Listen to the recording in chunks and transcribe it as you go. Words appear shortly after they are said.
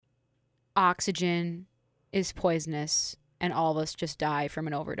oxygen is poisonous and all of us just die from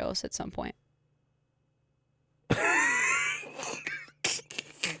an overdose at some point?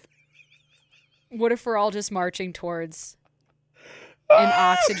 What if we're all just marching towards an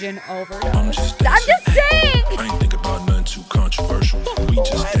oxygen overdose? I'm just saying! I ain't think about nothing too controversial. We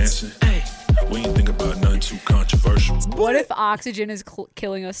just dancing. We ain't think about nothing too controversial. What if oxygen is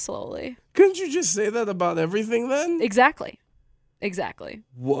killing us slowly? Couldn't you just say that about everything then? Exactly.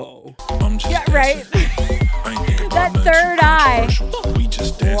 Whoa. Yeah, right? That third eye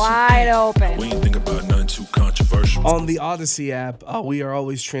wide open. We ain't think about nothing too controversial. On the Odyssey app, we are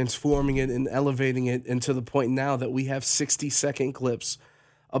always transforming it and elevating it, and to the point now that we have 60-second clips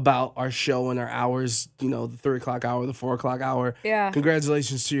about our show and our hours, the 3 o'clock hour, the 4 o'clock hour. Yeah.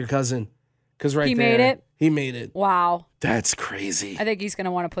 Congratulations to your cousin. Because He made it? He made it. Wow. That's crazy. I think he's going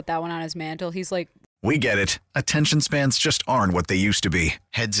to want to put that one on his mantle. He's like, We get it. Attention spans just aren't what they used to be.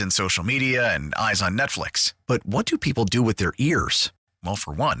 Heads in social media and eyes on Netflix. But what do people do with their ears? Well,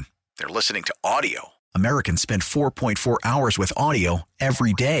 for one, they're listening to audio. Americans spend 4.4 hours with audio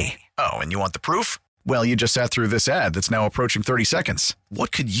every day. Oh, and you want the proof? Well, you just sat through this ad that's now approaching 30 seconds.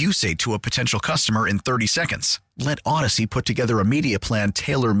 What could you say to a potential customer in 30 seconds? Let Odyssey put together a media plan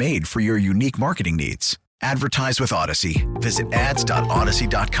tailor-made for your unique marketing needs. Advertise with Odyssey. Visit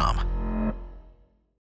ads.odyssey.com.